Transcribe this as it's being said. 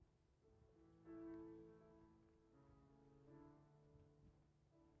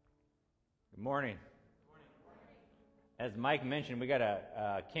Morning. As Mike mentioned, we got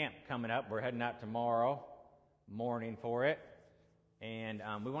a camp coming up. We're heading out tomorrow morning for it. And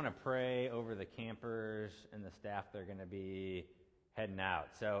we want to pray over the campers and the staff that are going to be heading out.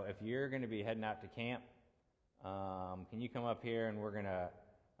 So if you're going to be heading out to camp, can you come up here and we're going to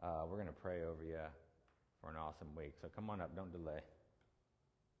pray over you for an awesome week. So come on up, don't delay.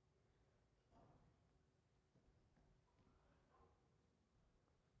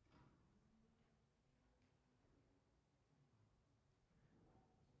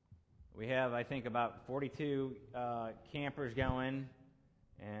 We have, I think, about 42 campers going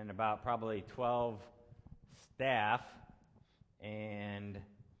and about probably 12 staff. And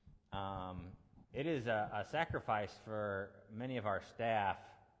it is a sacrifice for many of our staff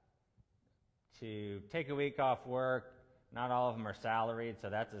to take a week off work. Not all of them are salaried,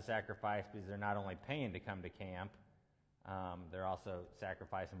 so that's a sacrifice because they're not only paying to come to camp, they're also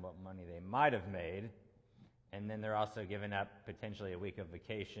sacrificing what money they might have made. And then they're also giving up potentially a week of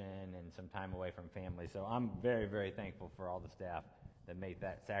vacation and some time away from family. So I'm very, very thankful for all the staff that make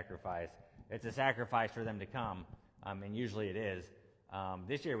that sacrifice. It's a sacrifice for them to come, and usually it is.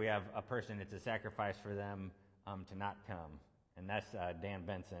 This year we have a person, it's a sacrifice for them to not come, and that's Dan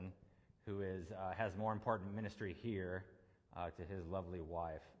Benson, who has more important ministry here to his lovely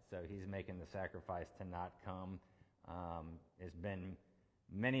wife. So he's making the sacrifice to not come. It's been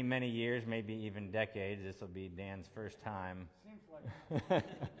many, many years, maybe even decades. This will be Dan's first time Seems like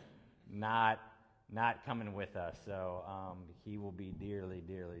not coming with us. So he will be dearly,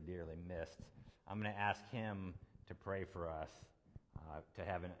 dearly, dearly missed. I'm going to ask him to pray for us to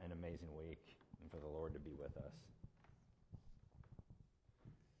have an amazing week and for the Lord to be with us.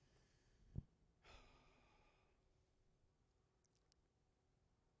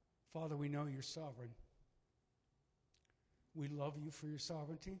 Father, we know you're sovereign. We love you for your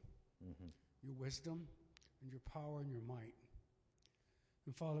sovereignty, your wisdom, and your power and your might.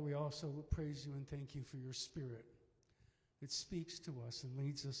 And Father, we also praise you and thank you for your Spirit that speaks to us and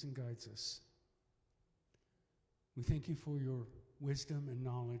leads us and guides us. We thank you for your wisdom and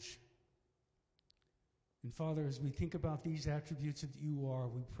knowledge. And Father, as we think about these attributes that you are,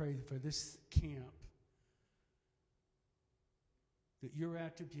 we pray for this camp, that your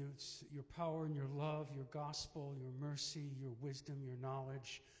attributes, your power and your love, your gospel, your mercy, your wisdom, your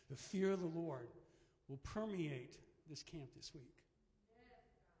knowledge, the fear of the Lord will permeate this camp this week.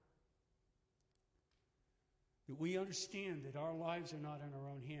 That we understand that our lives are not in our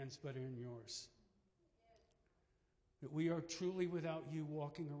own hands, but in yours. That we are truly without you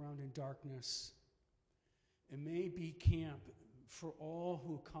walking around in darkness. And may be camp for all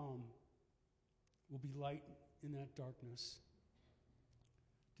who come will be light in that darkness.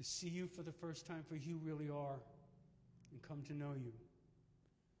 To see you for the first time for who you really are and come to know you.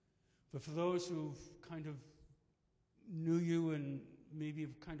 But for those who've kind of knew you and maybe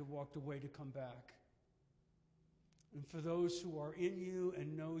have kind of walked away, to come back. And for those who are in you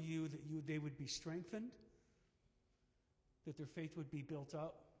and know you, that they would be strengthened, that their faith would be built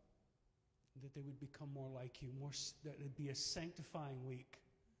up, that they would become more like you, that it would be a sanctifying week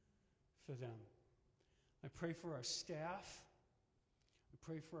for them. I pray for our staff. I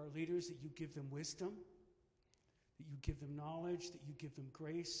pray for our leaders that you give them wisdom, that you give them knowledge, that you give them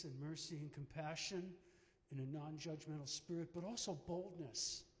grace and mercy and compassion in a non-judgmental spirit, but also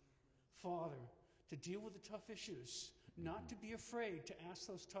boldness, Father, to deal with the tough issues, not to be afraid to ask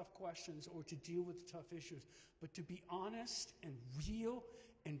those tough questions or to deal with the tough issues, but to be honest and real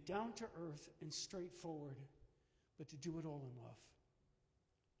and down to earth and straightforward, but to do it all in love.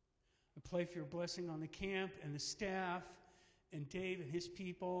 I pray for your blessing on the camp and the staff and Dave and his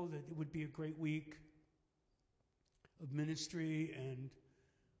people, that it would be a great week of ministry. And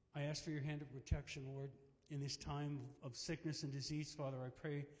I ask for your hand of protection, Lord, in this time of sickness and disease. Father, I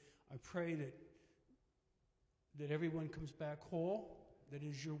pray that everyone comes back whole, that it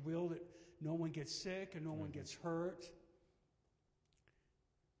is your will that no one gets sick and no one gets hurt.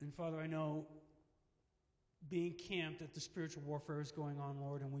 And Father, I know being camped that the spiritual warfare is going on,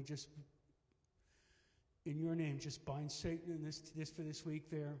 Lord, and we just, in your name, just bind Satan in this for this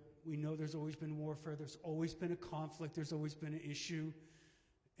week there. We know there's always been warfare. There's always been a conflict. There's always been an issue.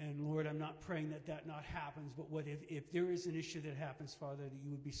 And Lord, I'm not praying that not happens, but what if there is an issue that happens, Father, that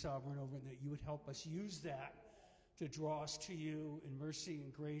you would be sovereign over it, and that you would help us use that to draw us to you in mercy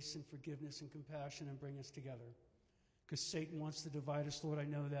and grace and forgiveness and compassion and bring us together. Because Satan wants to divide us, Lord, I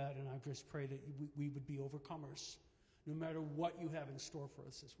know that, and I just pray that we would be overcomers, no matter what you have in store for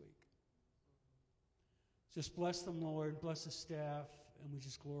us this week. Just bless them, Lord, bless the staff, and we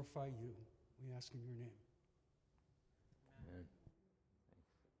just glorify you. We ask in your name. Amen.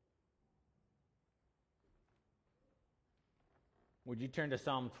 Would you turn to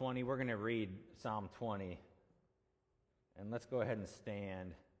Psalm 20? We're going to read Psalm 20. And let's go ahead and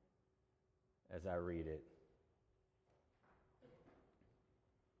stand as I read it.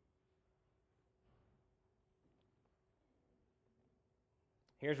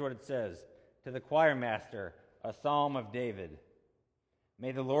 Here's what it says. To the choir master, a psalm of David.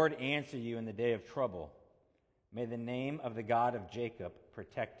 May the Lord answer you in the day of trouble. May the name of the God of Jacob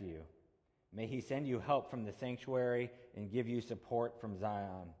protect you. May he send you help from the sanctuary and give you support from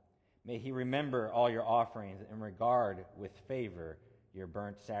Zion. May he remember all your offerings and regard with favor your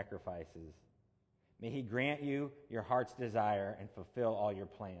burnt sacrifices. May he grant you your heart's desire and fulfill all your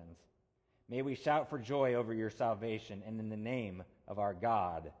plans. May we shout for joy over your salvation, and in the name of our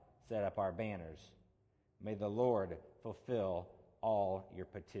God set up our banners. May the Lord fulfill all your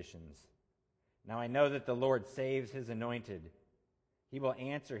petitions. Now I know that the Lord saves his anointed. He will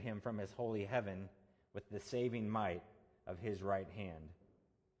answer him from his holy heaven with the saving might of his right hand.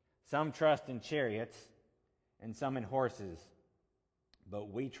 Some trust in chariots and some in horses,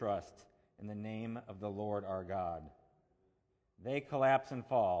 but we trust in the name of the Lord our God. They collapse and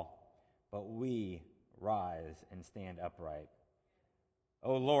fall, but we rise and stand upright.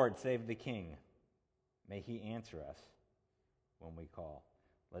 O Lord, save the King. May he answer us when we call.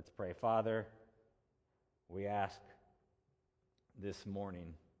 Let's pray. Father, we ask this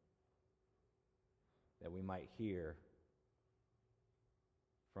morning that we might hear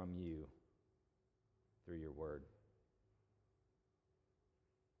from you through your word.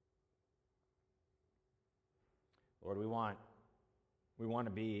 Lord, we want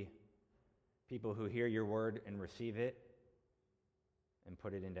to be people who hear your word and receive it and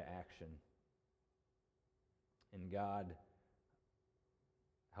put it into action. And God,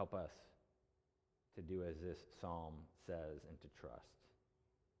 help us to do as this psalm says and to trust.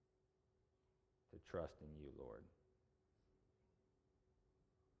 To trust in you, Lord.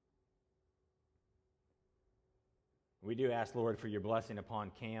 We do ask, Lord, for your blessing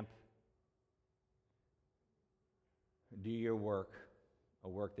upon camp. Do your work, a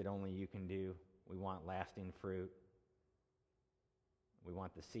work that only you can do. We want lasting fruit. We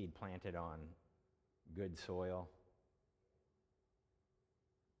want the seed planted on good soil.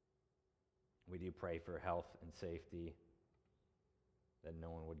 We do pray for health and safety, that no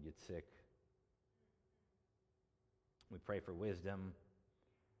one would get sick. We pray for wisdom,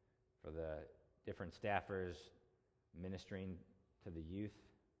 for the different staffers ministering to the youth.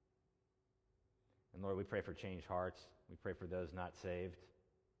 And Lord, we pray for changed hearts. We pray for those not saved,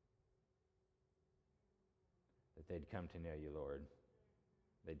 that they'd come to know you, Lord.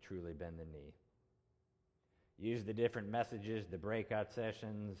 They'd truly bend the knee. Use the different messages, the breakout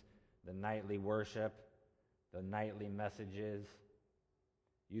sessions, the nightly worship, the nightly messages.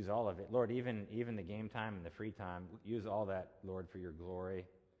 Use all of it. Lord, even the game time and the free time, use all that, Lord, for your glory.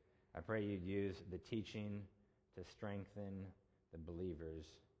 I pray you'd use the teaching to strengthen the believers,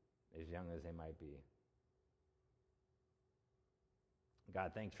 as young as they might be.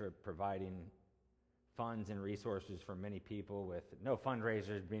 God, thanks for providing funds and resources for many people with no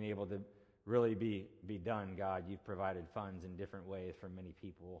fundraisers being able to really be done. God, you've provided funds in different ways for many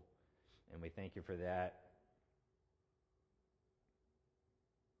people, and we thank you for that.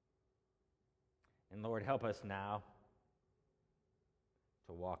 And Lord, help us now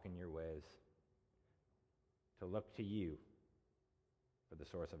to walk in your ways, to look to you for the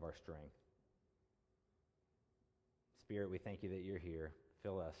source of our strength. Spirit, we thank you that you're here.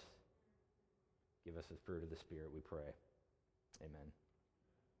 Fill us. Give us the fruit of the Spirit, we pray. Amen.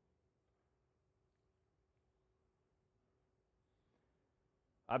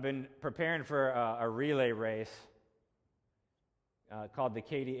 I've been preparing for a relay race called the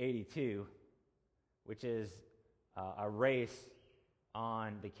Katy 82, which is a race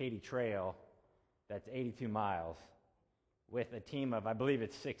on the Katy Trail that's 82 miles with a team of, I believe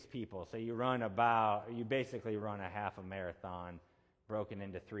it's 6 people. So you basically run a half a marathon broken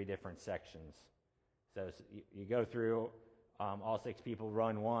into 3 different sections. So you go through, all 6 people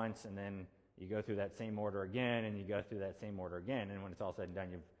run once, and then you go through that same order again, and you go through that same order again, and when it's all said and done,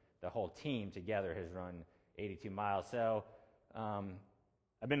 the whole team together has run 82 miles. So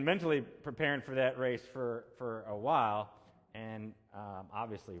I've been mentally preparing for that race for a while, and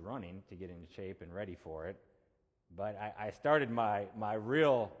obviously running to get into shape and ready for it. But I started my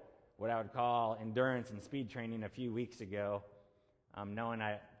real, what I would call endurance and speed training a few weeks ago, knowing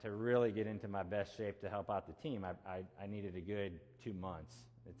to really get into my best shape to help out the team. I needed a good 2 months.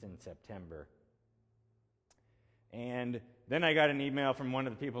 It's in September. And then I got an email from one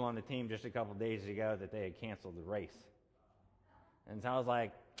of the people on the team just a couple days ago that they had canceled the race. And so I was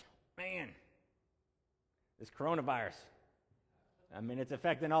like, man, this coronavirus, I mean, it's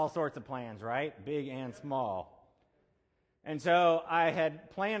affecting all sorts of plans, right? Big and small. And so I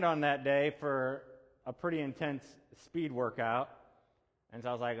had planned on that day for a pretty intense speed workout. And so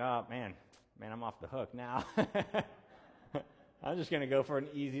I was like, oh, man, I'm off the hook now. I'm just going to go for an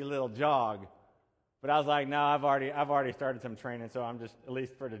easy little jog. But I was like, no, I've already started some training, so I'm just, at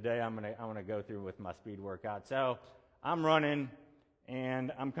least for today, I'm gonna go through with my speed workout. So I'm running,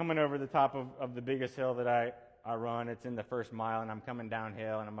 and I'm coming over the top of the biggest hill that I run. It's in the first mile, and I'm coming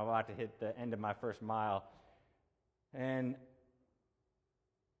downhill, and I'm about to hit the end of my first mile. And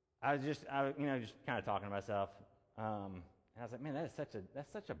I was just kind of talking to myself, and I was like, man, that's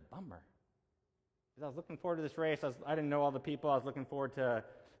such a bummer. Because I was looking forward to this race. I didn't know all the people. I was looking forward to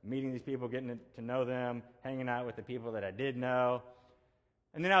meeting these people, getting to know them, hanging out with the people that I did know.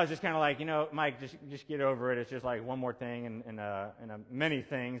 And then I was just kind of like, Mike, just get over it. It's just like one more thing and many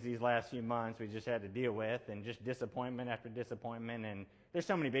things these last few months we just had to deal with, and just disappointment after disappointment. And there's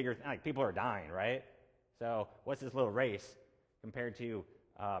so many bigger, like, people are dying, right? So what's this little race compared to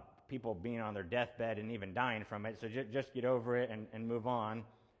people being on their deathbed and even dying from it? So just get over it and move on.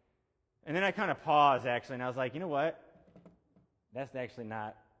 And then I kind of paused, actually, and I was like, you know what? That's actually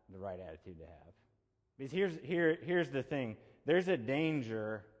not the right attitude to have. Because here's the thing. There's a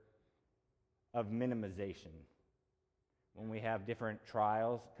danger of minimization when we have different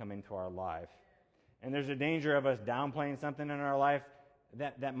trials come into our life. And there's a danger of us downplaying something in our life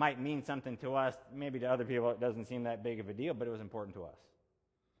that might mean something to us. Maybe to other people it doesn't seem that big of a deal, but it was important to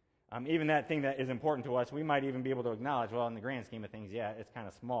us. Even that thing that is important to us, we might even be able to acknowledge, well, in the grand scheme of things, yeah, it's kind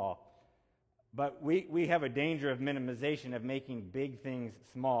of small. But we have a danger of minimization, of making big things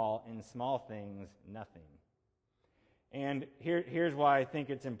small and small things nothing. And here's why I think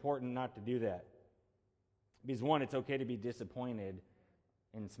it's important not to do that. Because one, it's okay to be disappointed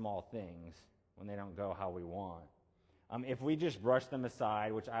in small things when they don't go how we want. If we just brush them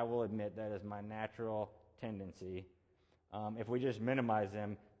aside, which I will admit that is my natural tendency, if we just minimize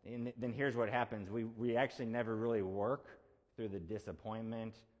them, then here's what happens. We actually never really work through the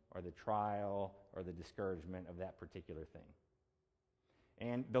disappointment or the trial or the discouragement of that particular thing.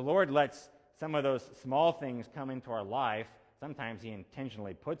 And the Lord lets some of those small things come into our life. Sometimes He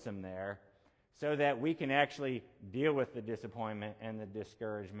intentionally puts them there so that we can actually deal with the disappointment and the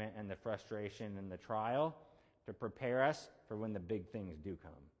discouragement and the frustration and the trial to prepare us for when the big things do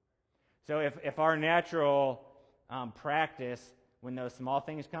come. So if our natural practice when those small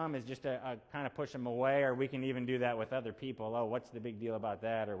things come is just to kind of push them away, or we can even do that with other people. Oh, what's the big deal about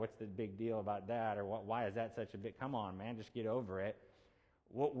that? Or what's the big deal about that? Or why is that such a big... Come on, man, just get over it.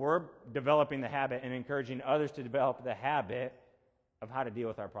 We're developing the habit and encouraging others to develop the habit of how to deal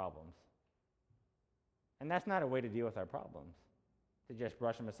with our problems. And that's not a way to deal with our problems, to just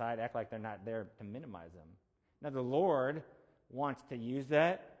brush them aside, act like they're not there, to minimize them. Now, the Lord wants to use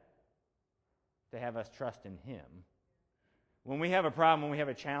that to have us trust in Him. When we have a problem, when we have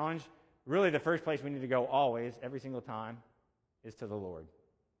a challenge, really the first place we need to go always, every single time, is to the Lord.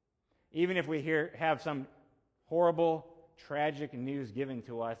 Even if we have some horrible, tragic news given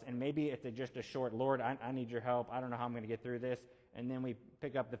to us, and maybe it's just a short, Lord, I need your help, I don't know how I'm going to get through this, and then we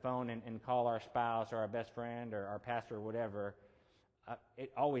pick up the phone and call our spouse or our best friend or our pastor or whatever,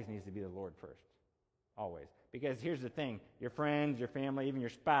 it always needs to be the Lord first. Always. Because here's the thing, your friends, your family, even your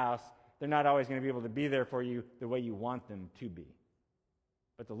spouse, they're not always going to be able to be there for you the way you want them to be.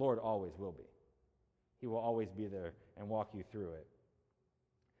 But the Lord always will be. He will always be there and walk you through it.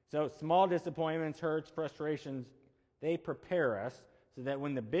 So small disappointments, hurts, frustrations, they prepare us so that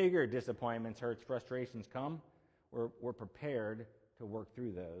when the bigger disappointments, hurts, frustrations come, we're prepared to work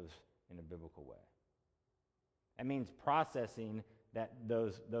through those in a biblical way. That means processing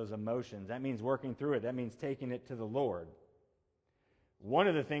those emotions. That means working through it. That means taking it to the Lord. One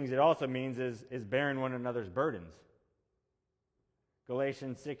of the things it also means is bearing one another's burdens.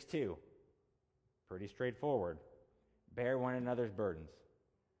 Galatians 6:2. Pretty straightforward. Bear one another's burdens.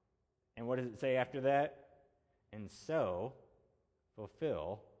 And what does it say after that? And so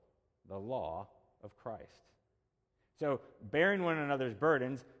fulfill the law of Christ. So bearing one another's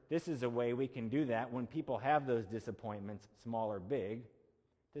burdens, this is a way we can do that when people have those disappointments, small or big,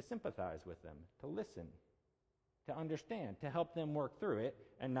 to sympathize with them, to listen, to understand, to help them work through it,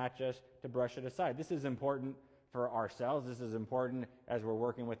 and not just to brush it aside. This is important for ourselves. This is important as we're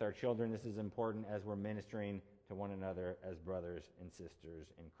working with our children. This is important as we're ministering to one another as brothers and sisters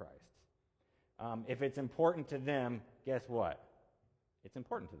in Christ. If it's important to them, guess what? It's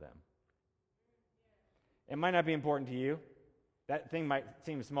important to them. It might not be important to you. That thing might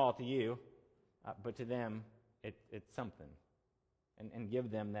seem small to you, but to them, it's something. And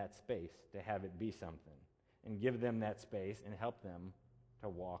give them that space to have it be something. and give them that space and help them to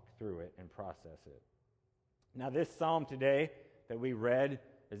walk through it and process it. Now, this psalm today that we read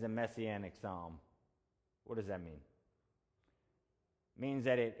is a messianic psalm. What does that mean? It means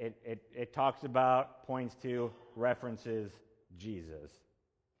that it talks about, points to, references Jesus.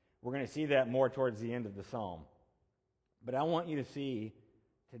 We're going to see that more towards the end of the psalm. But I want you to see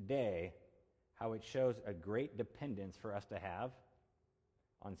today how it shows a great dependence for us to have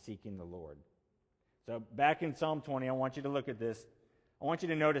on seeking the Lord. So back in Psalm 20, I want you to look at this. I want you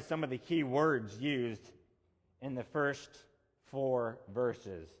to notice some of the key words used in the first 4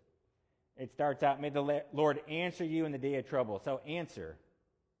 verses. It starts out, may the Lord answer you in the day of trouble. So answer.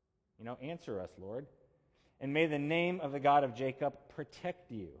 Answer us, Lord. And may the name of the God of Jacob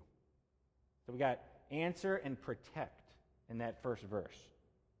protect you. So we got answer and protect in that first verse.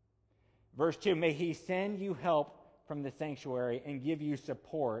 Verse 2, may he send you help from the sanctuary and give you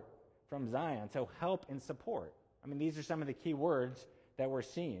support from Zion. So help and support. These are some of the key words that we're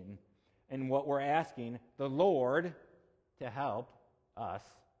seeing and what we're asking the Lord to help us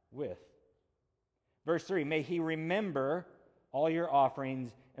with. Verse 3, may he remember all your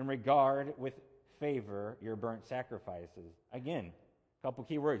offerings and regard with favor your burnt sacrifices. Again, a couple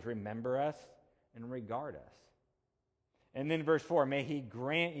key words, remember us and regard us. And then verse 4, may he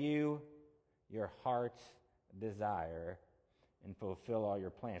grant you your heart's desire and fulfill all your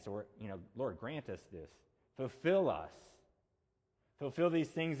plans. So Lord, grant us this. Fulfill us. Fulfill these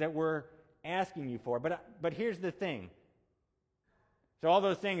things that we're asking you for. But here's the thing. So all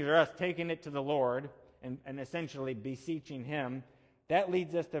those things are us taking it to the Lord and essentially beseeching him. That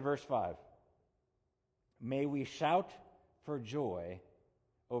leads us to verse 5. May we shout for joy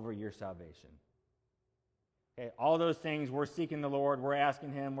over your salvation. Okay, all those things, we're seeking the Lord, we're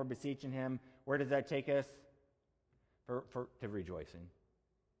asking him, we're beseeching him. Where does that take us? To rejoicing.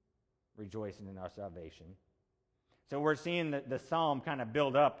 Rejoicing in our salvation. So we're seeing the psalm kind of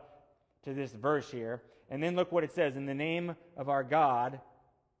build up to this verse here. And then look what it says. In the name of our God,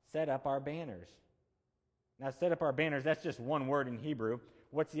 set up our banners. Now, set up our banners, that's just one word in Hebrew.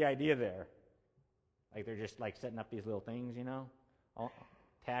 What's the idea there? Like they're just like setting up these little things,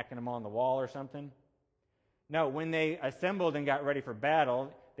 tacking them on the wall or something? No, when they assembled and got ready for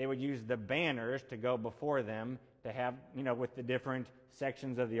battle, they would use the banners to go before them to have, with the different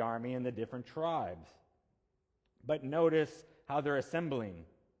sections of the army and the different tribes. But notice how they're assembling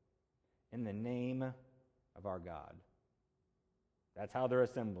in the name of our God. That's how they're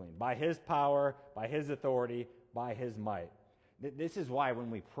assembling. By his power, by his authority, by his might. This is why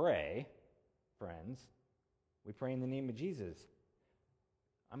when we pray, friends, we pray in the name of Jesus.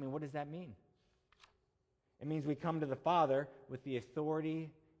 What does that mean? It means we come to the Father with the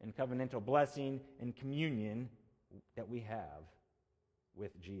authority and covenantal blessing and communion that we have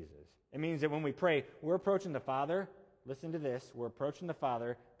with Jesus. It means that when we pray, we're approaching the Father. Listen to this. We're approaching the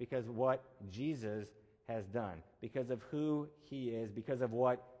Father because of what Jesus has done, because of who he is, because of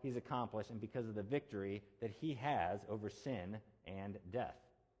what he's accomplished, and because of the victory that he has over sin and death.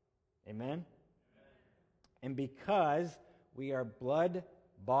 Amen? And because we are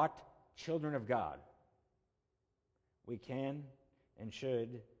blood-bought children of God, we can and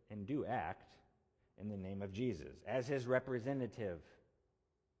should and do act in the name of Jesus as his representative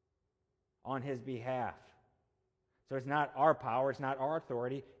on his behalf. So it's not our power, it's not our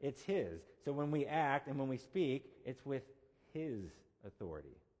authority, it's his. So when we act and when we speak, it's with his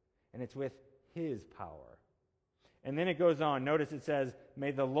authority and it's with his power. And then it goes on. Notice it says,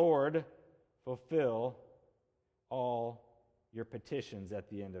 may the Lord fulfill all your petitions at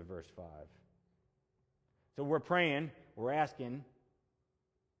the end of verse 5. So we're praying, we're asking,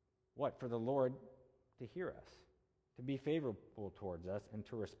 what? For the Lord to hear us, to be favorable towards us, and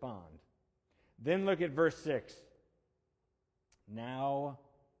to respond. Then look at verse 6. Now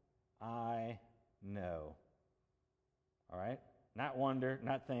I know. All right? Not wonder,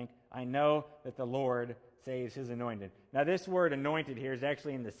 not think. I know that the Lord saves his anointed. Now this word anointed here is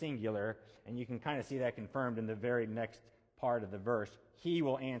actually in the singular, and you can kind of see that confirmed in the very next part of the verse. He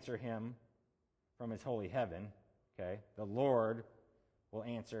will answer him from his holy heaven. Okay? The Lord will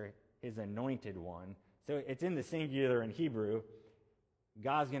answer his anointed one. So it's in the singular in Hebrew.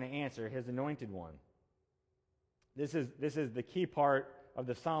 God's going to answer his anointed one. This is the key part of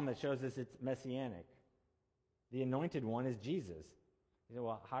the psalm that shows us it's messianic. The anointed one is Jesus. You say,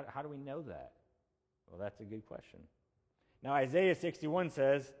 well, how do we know that? Well, that's a good question. Now, Isaiah 61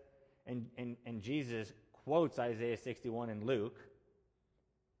 says, and Jesus quotes Isaiah 61 in Luke,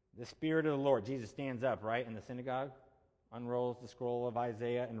 the Spirit of the Lord, Jesus stands up, right, in the synagogue, unrolls the scroll of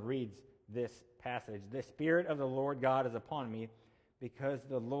Isaiah and reads this passage. The Spirit of the Lord God is upon me because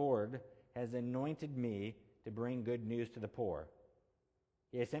the Lord has anointed me to bring good news to the poor.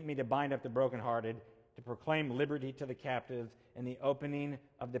 He has sent me to bind up the brokenhearted, to proclaim liberty to the captives, and the opening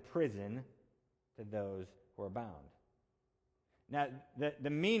of the prison to those who are bound. Now, the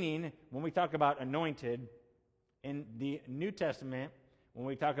meaning, when we talk about anointed, in the New Testament, when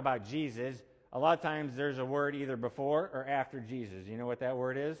we talk about Jesus, a lot of times there's a word either before or after Jesus. You know what that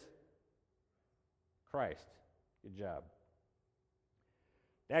word is? Christ. Good job.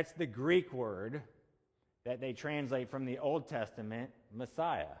 That's the Greek word that they translate from the Old Testament,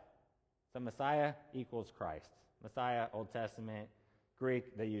 Messiah. So Messiah equals Christ. Messiah, Old Testament,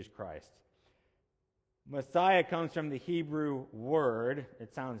 Greek, they use Christ. Messiah comes from the Hebrew word.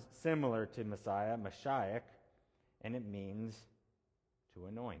 It sounds similar to Messiah, Mashiach, and it means to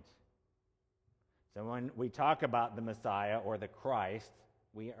anoint. So when we talk about the Messiah or the Christ,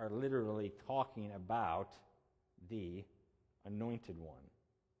 we are literally talking about the anointed one.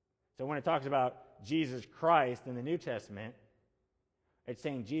 So when it talks about Jesus Christ in the New Testament, it's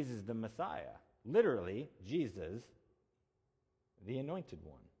saying Jesus the Messiah. Literally, Jesus, the anointed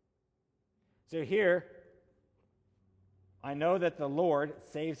one. So here, I know that the Lord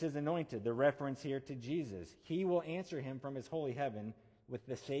saves his anointed. The reference here to Jesus. He will answer him from his holy heaven with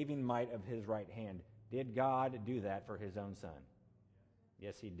the saving might of his right hand. Did God do that for his own son?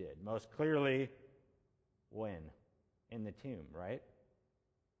 Yes, he did. Most clearly, when? In the tomb, right?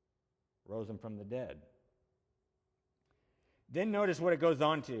 Rose him from the dead. Then notice what it goes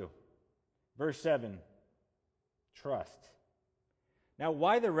on to. Verse 7, trust. Now,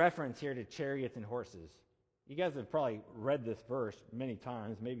 why the reference here to chariots and horses? You guys have probably read this verse many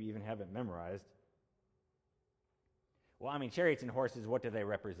times, maybe even have it memorized. Well, I mean, chariots and horses, what do they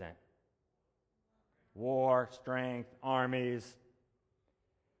represent? War, strength, armies.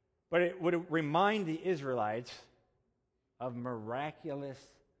 But it would remind the Israelites of miraculous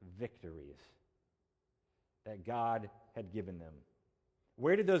victories that God had given them.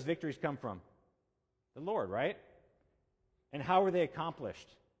 Where did those victories come from? The Lord, right? And how were they accomplished?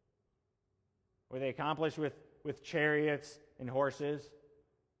 Were they accomplished with chariots and horses?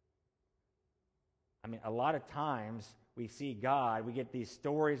 I mean, a lot of times we see God, we get these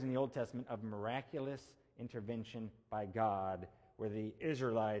stories in the Old Testament of miraculous intervention by God where the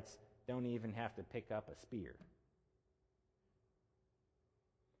Israelites don't even have to pick up a spear.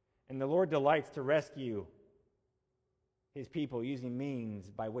 And the Lord delights to rescue his people using means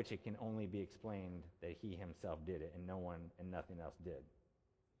by which it can only be explained that he himself did it and no one and nothing else did.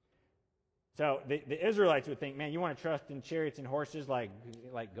 So the Israelites would think, man, you want to trust in chariots and horses? Like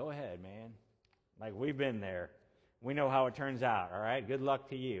go ahead, man. Like, we've been there. We know how it turns out, all right? Good luck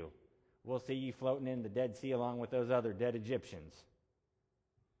to you. We'll see you floating in the Dead Sea along with those other dead Egyptians.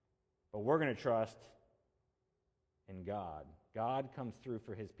 But we're going to trust in God. God comes through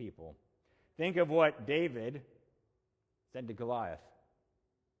for his people. Think of what David said to Goliath.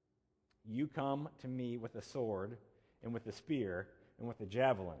 You come to me with a sword and with a spear and with a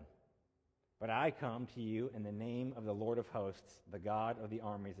javelin. But I come to you in the name of the Lord of hosts, the God of the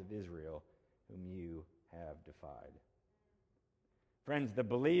armies of Israel, whom you have defied. Friends, the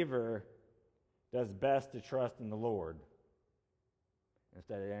believer does best to trust in the Lord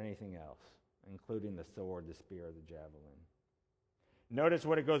instead of anything else, including the sword, the spear, or the javelin. Notice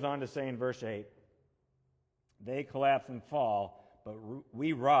what it goes on to say in verse 8. They collapse and fall, but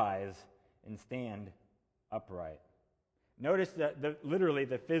we rise and stand upright. Notice literally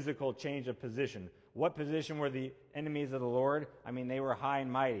the physical change of position. What position were the enemies of the Lord? I mean, they were high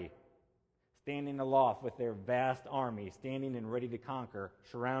and mighty, standing aloft with their vast army, standing and ready to conquer,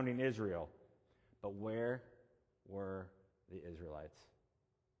 surrounding Israel. But where were the Israelites?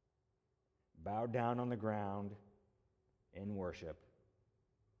 Bowed down on the ground in worship,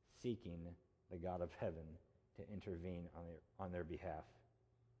 seeking the God of heaven to intervene on their behalf.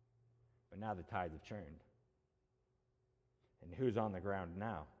 But now the tides have turned. And who's on the ground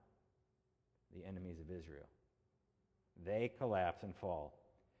now? The enemies of Israel. They collapse and fall.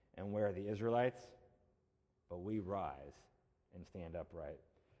 And where are the Israelites? But we rise and stand upright.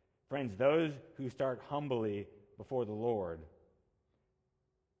 Friends, those who start humbly before the Lord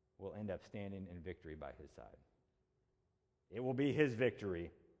will end up standing in victory by his side. It will be his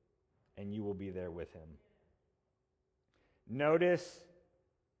victory, and you will be there with him. Notice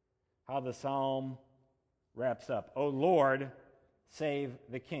how the psalm wraps up. O Lord, save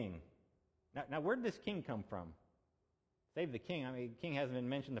the king. Now where did this king come from? Save the king. I mean, king hasn't been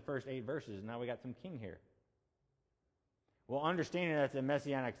mentioned the first 8 verses. Now we got some king here. Well, understanding that's a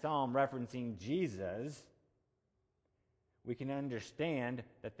messianic psalm referencing Jesus, we can understand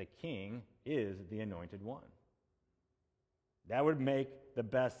that the king is the anointed one. That would make the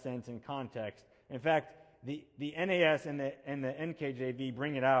best sense in context. In fact, the NAS and the NKJV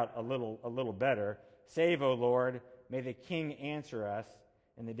bring it out a little better. Save, O Lord, may the King answer us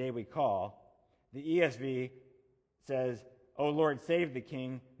in the day we call. The ESV says, O Lord, save the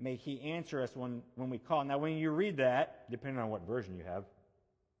King, may he answer us when we call. Now, when you read that, depending on what version you have,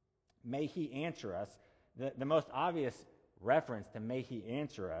 may he answer us, the most obvious reference to may he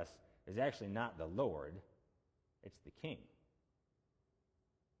answer us is actually not the Lord, it's the King.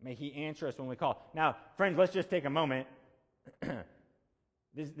 May he answer us when we call. Now, friends, let's just take a moment.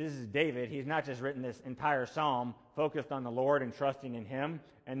 This is David. He's not just written this entire psalm focused on the Lord and trusting in him,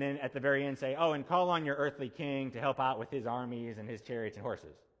 and then at the very end say, oh, and call on your earthly king to help out with his armies and his chariots and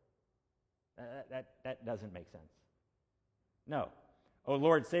horses. That doesn't make sense. No. O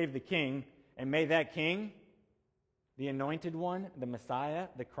Lord, save the king, and may that king, the anointed one, the Messiah,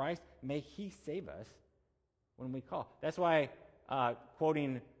 the Christ, may he save us when we call. That's why,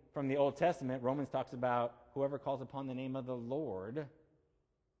 quoting from the Old Testament, Romans talks about whoever calls upon the name of the Lord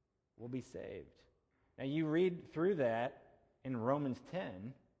will be saved. Now, you read through that in Romans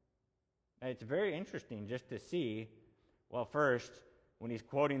 10, and it's very interesting just to see, well, first, when he's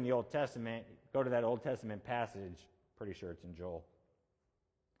quoting the Old Testament, go to that Old Testament passage, pretty sure it's in Joel.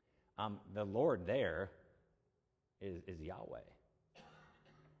 The Lord there is Yahweh.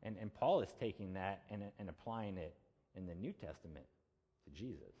 And Paul is taking that and applying it in the New Testament to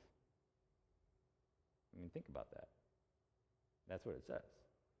Jesus. I mean, think about that. That's what it says.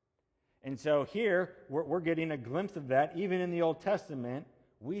 And so here, we're getting a glimpse of that. Even in the Old Testament,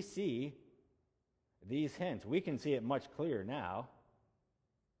 we see these hints. We can see it much clearer now.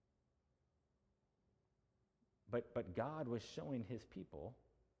 But God was showing his people,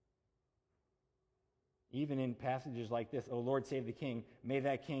 even in passages like this, O Lord, save the king, may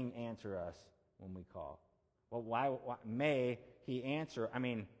that king answer us when we call. Well, why may he answer? I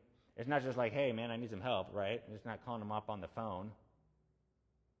mean, it's not just like, hey, man, I need some help, right? It's not calling him up on the phone.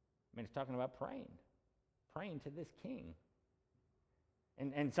 I mean, it's talking about praying to this king.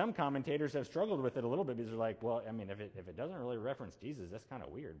 And some commentators have struggled with it a little bit because they're like, well, I mean, if it doesn't really reference Jesus, that's kind of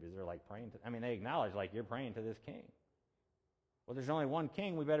weird because they're like praying to, I mean, they acknowledge like you're praying to this king. Well, there's only one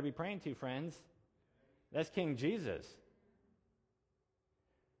king we better be praying to, friends. That's King Jesus.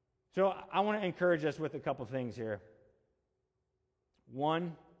 So I want to encourage us with a couple things here.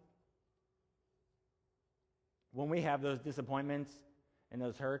 One, when we have those disappointments and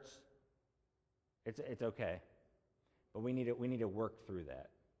those hurts, it's okay. But we need to work through that.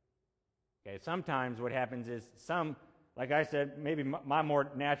 Okay, sometimes what happens is like I said, maybe my more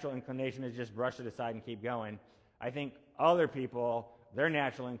natural inclination is just brush it aside and keep going. I think other people, their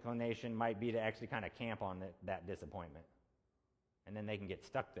natural inclination might be to actually kind of camp on that disappointment. And then they can get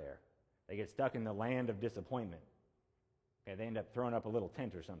stuck there. They get stuck in the land of disappointment. Okay, they end up throwing up a little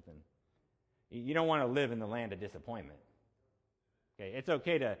tent or something. You don't want to live in the land of disappointment. Okay, it's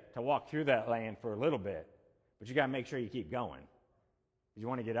okay to walk through that land for a little bit, but you got to make sure you keep going. You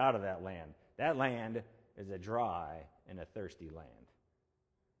want to get out of that land. That land is a dry and a thirsty land.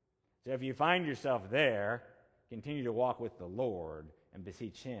 So if you find yourself there, continue to walk with the Lord and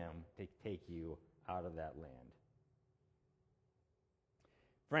beseech him to take you out of that land.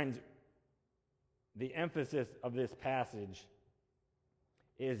 Friends, the emphasis of this passage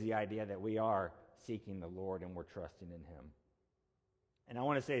is the idea that we are seeking the Lord and we're trusting in him. And I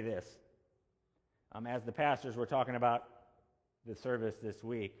want to say this. As the pastors were talking about the service this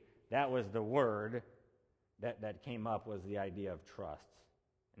week, that was the word that came up, was the idea of trust.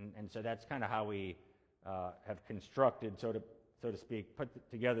 And so that's kind of how we have constructed, so to speak, put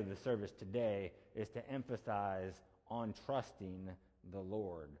together the service today, is to emphasize on trusting the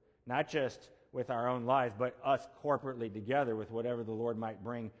Lord. Not just with our own lives, but us corporately together with whatever the Lord might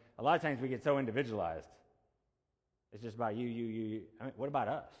bring. A lot of times we get so individualized. It's just about you. I mean, what about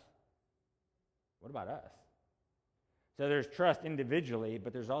us? What about us? So there's trust individually,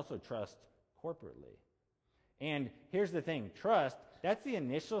 but there's also trust corporately. And here's the thing, trust, that's the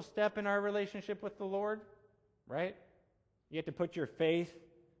initial step in our relationship with the Lord, right? You have to put your faith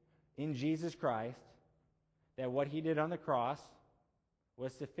in Jesus Christ, that what he did on the cross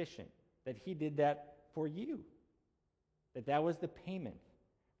was sufficient, that he did that for you, that was the payment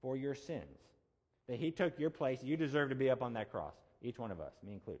for your sins, that he took your place. You deserve to be up on that cross, each one of us,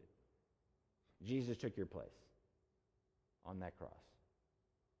 me included. Jesus took your place on that cross.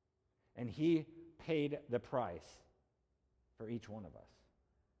 And he paid the price for each one of us.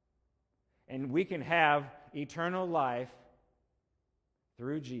 And we can have eternal life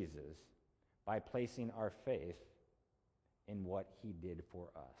through Jesus by placing our faith in what he did for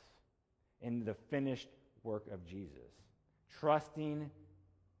us, in the finished work of Jesus, trusting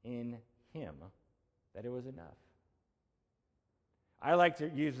in him that it was enough. I like to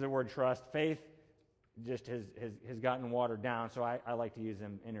use the word trust. Faith just has gotten watered down, so I like to use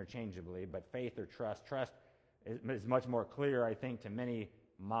them interchangeably. But faith or trust is much more clear, I think, to many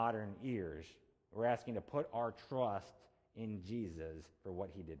modern ears. We're asking to put our trust in Jesus for what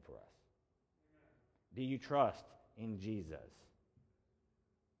he did for us. Do you trust in Jesus?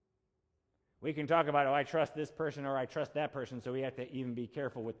 We can talk about, I trust this person or I trust that person, so we have to even be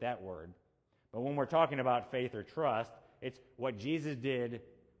careful with that word. But when we're talking about faith or trust, it's what Jesus did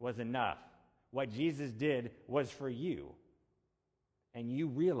was enough. What Jesus did was for you. And you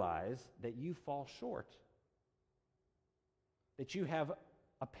realize that you fall short. That you have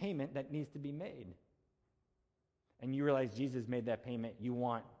a payment that needs to be made. And you realize Jesus made that payment. You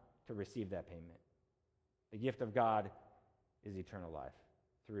want to receive that payment. The gift of God is eternal life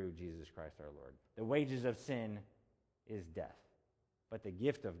through Jesus Christ our Lord. The wages of sin is death. But the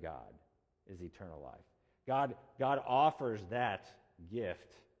gift of God is eternal life. God offers that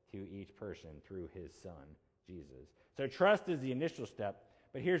gift to each person through his Son, Jesus. So trust is the initial step,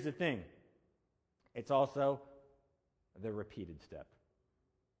 but here's the thing. It's also the repeated step.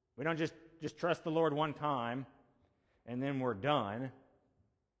 We don't just trust the Lord one time and then we're done.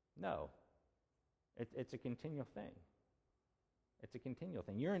 No. It's a continual thing. It's a continual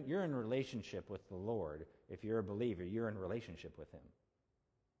thing. You're in relationship with the Lord. If you're a believer, you're in relationship with him.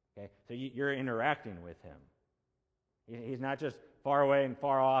 Okay? So you're interacting with him. He's not just far away and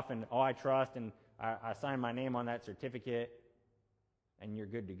far off and, I trust, and I sign my name on that certificate, and you're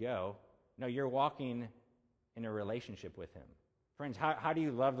good to go. No, you're walking in a relationship with him. Friends, how do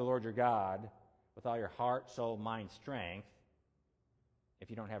you love the Lord your God with all your heart, soul, mind, strength if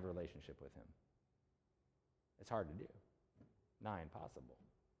you don't have a relationship with him? It's hard to do. Nigh impossible.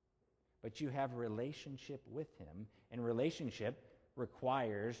 But you have a relationship with him, and relationship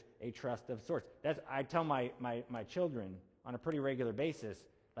requires a trust of sorts. I tell my children on a pretty regular basis,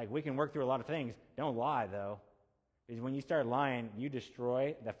 like, we can work through a lot of things. Don't lie, though. Because when you start lying, you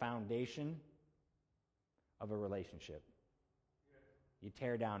destroy the foundation of a relationship. You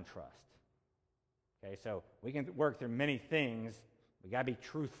tear down trust. Okay, so we can work through many things. We got to be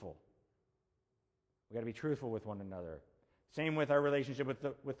truthful. We got to be truthful with one another. Same with our relationship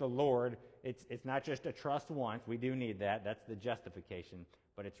with the Lord. It's not just a trust once. We do need that. That's the justification.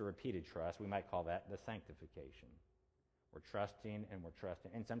 But it's a repeated trust. We might call that the sanctification. We're trusting and we're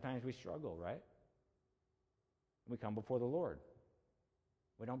trusting. And sometimes we struggle, right? We come before the Lord.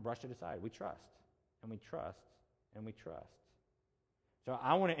 We don't brush it aside. We trust. And we trust. And we trust. So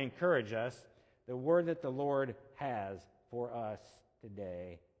I want to encourage us. The word that the Lord has for us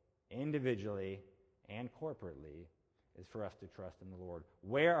today, individually and corporately, is for us to trust in the Lord.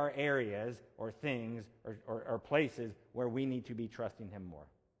 Where are areas or things or places where we need to be trusting him more?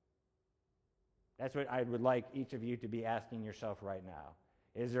 That's what I would like each of you to be asking yourself right now.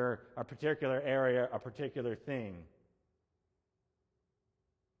 Is there a particular area, a particular thing?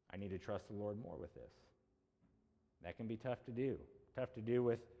 I need to trust the Lord more with this. That can be tough to do. Tough to do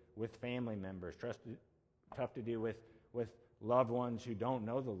with family members. Tough to do with loved ones who don't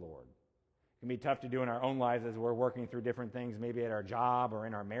know the Lord. It can be tough to do in our own lives as we're working through different things, maybe at our job or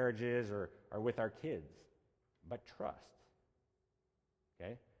in our marriages or with our kids. But trust.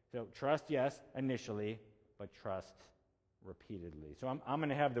 Okay? So trust, yes, initially, but trust repeatedly. So I'm going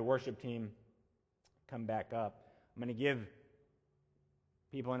to have the worship team come back up. I'm going to give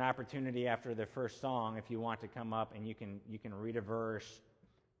people an opportunity after the first song, if you want to come up and you can read a verse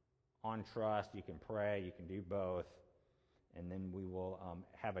on trust, you can pray, you can do both. And then we will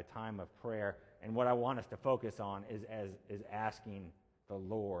have a time of prayer. And what I want us to focus on is asking the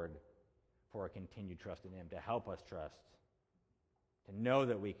Lord for a continued trust in him, to help us trust, to know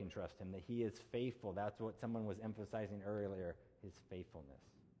that we can trust him, that he is faithful. That's what someone was emphasizing earlier, his faithfulness.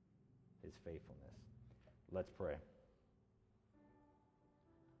 His faithfulness. Let's pray.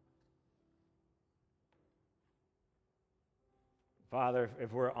 Father,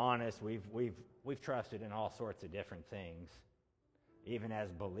 if we're honest, we've trusted in all sorts of different things, even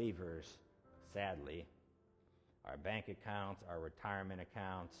as believers, sadly. Our bank accounts, our retirement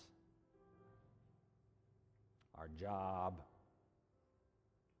accounts, our job.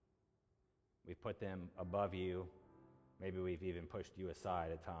 We've put them above you. Maybe we've even pushed you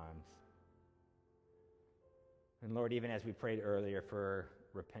aside at times. And Lord, even as we prayed earlier for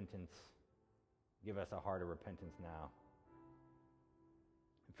repentance, give us a heart of repentance now.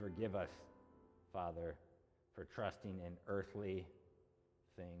 Forgive us, Father, for trusting in earthly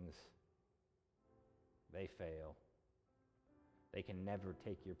things. They fail. They can never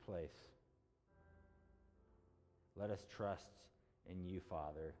take your place. Let us trust in you,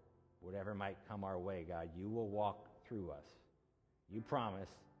 Father, whatever might come our way, God, you will walk through us. You promise,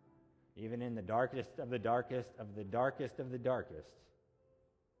 even in the darkest of the darkest of the darkest of the darkest,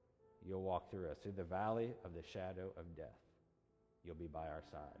 you'll walk through us. Through the valley of the shadow of death, you'll be by our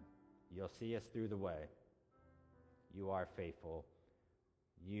side. You'll see us through the way. You are faithful.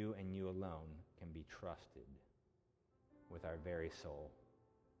 You and you alone can be trusted with our very soul.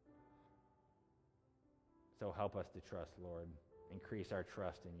 So help us to trust, Lord. Increase our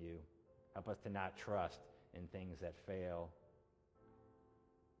trust in you. Help us to not trust in things that fail,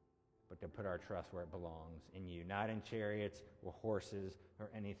 but to put our trust where it belongs, in you, not in chariots or horses or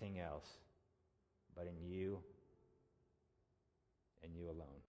anything else, but in you and you alone.